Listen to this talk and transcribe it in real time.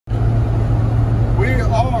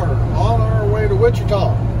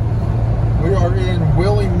Wichita. We are in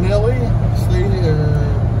Willy-Nilly,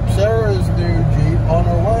 Sarah's new Jeep, on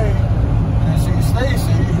our way to see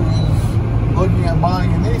Stacy, who is looking at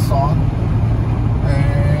buying a Nissan,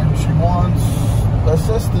 and she wants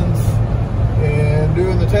assistance in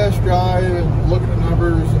doing the test drive and looking at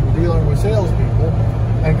numbers and dealing with salespeople.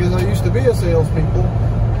 And because I used to be a salespeople,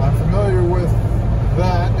 I'm familiar with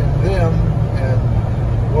that and them and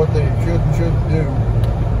what they should and shouldn't do.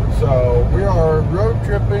 So we are road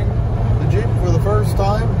tripping the Jeep for the first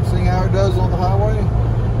time, seeing how it does on the highway.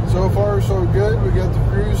 So far so good. We got the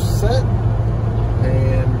cruise set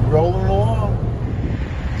and rolling along.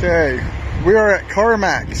 Okay, we are at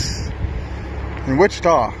CarMax in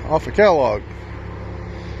Wichita off of Kellogg.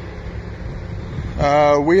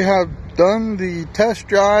 We have done the test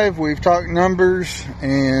drive, we've talked numbers,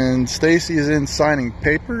 and Stacy is in signing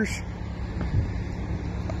papers.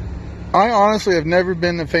 I honestly have never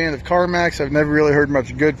been a fan of CarMax. I've never really heard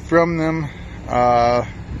much good from them.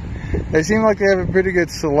 They seem like they have a pretty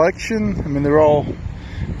good selection. I mean, they're all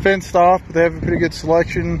fenced off, but they have a pretty good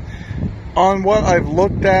selection. On what I've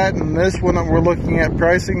looked at, and this one that we're looking at,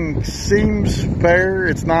 pricing seems fair.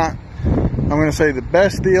 It's not, I'm going to say, the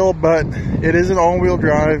best deal, but it is an all-wheel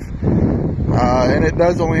drive. And it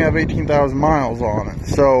does only have 18,000 miles on it,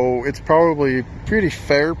 so it's probably pretty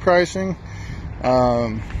fair pricing.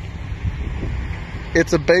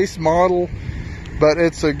 It's a base model, but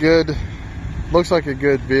it's a good, looks like a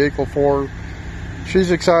good vehicle for her.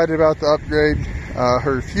 She's excited about the upgrade.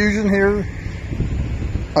 Her Fusion here,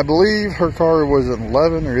 I believe her car was an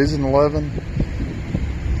 11, or is an 11,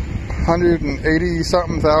 180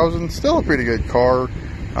 something thousand, still a pretty good car.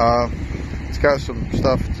 It's got some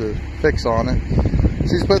stuff to fix on it.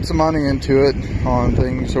 She's put some money into it on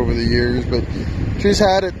things over the years, but she's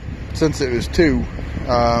had it since it was 2.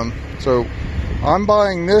 So I'm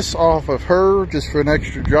buying this off of her just for an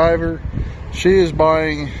extra driver. She is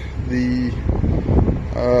buying the,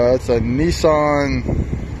 it's a Nissan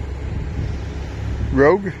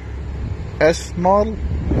Rogue S model,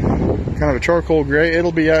 kind of a charcoal gray.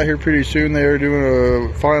 It'll be out here pretty soon. They are doing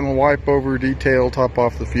a final wipe over detail, top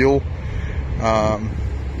off the fuel.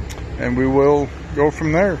 And we will go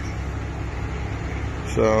from there.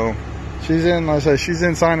 So she's in, like I said, she's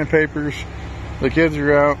in signing papers. The kids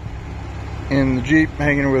are out in the Jeep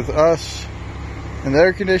hanging with us. And the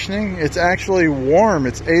air conditioning, it's actually warm.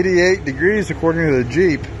 It's 88 degrees according to the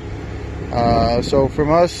Jeep. So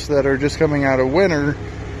from us that are just coming out of winter,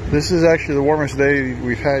 this is actually the warmest day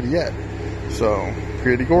we've had yet. So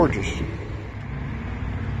pretty gorgeous.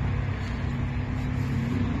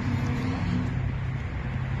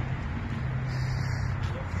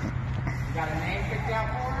 Got a name picked out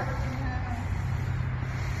for her?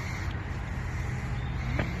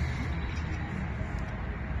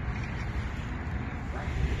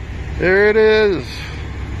 There it is.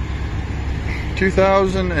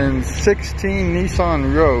 2016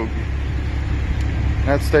 Nissan Rogue.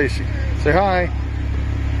 That's Stacy. Say hi.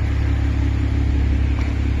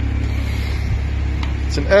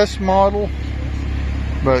 It's an S model,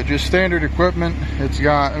 but just standard equipment. It's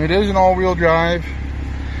got, I mean, it is an all-wheel drive.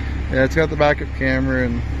 Yeah, it's got the backup camera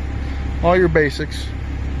and all your basics,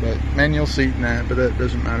 but manual seat and that, but that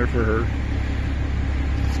doesn't matter for her.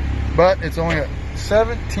 But it's only at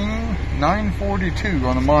 17,942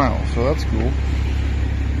 on a mile, so that's cool.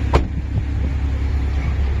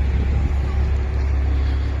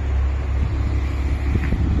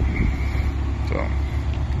 So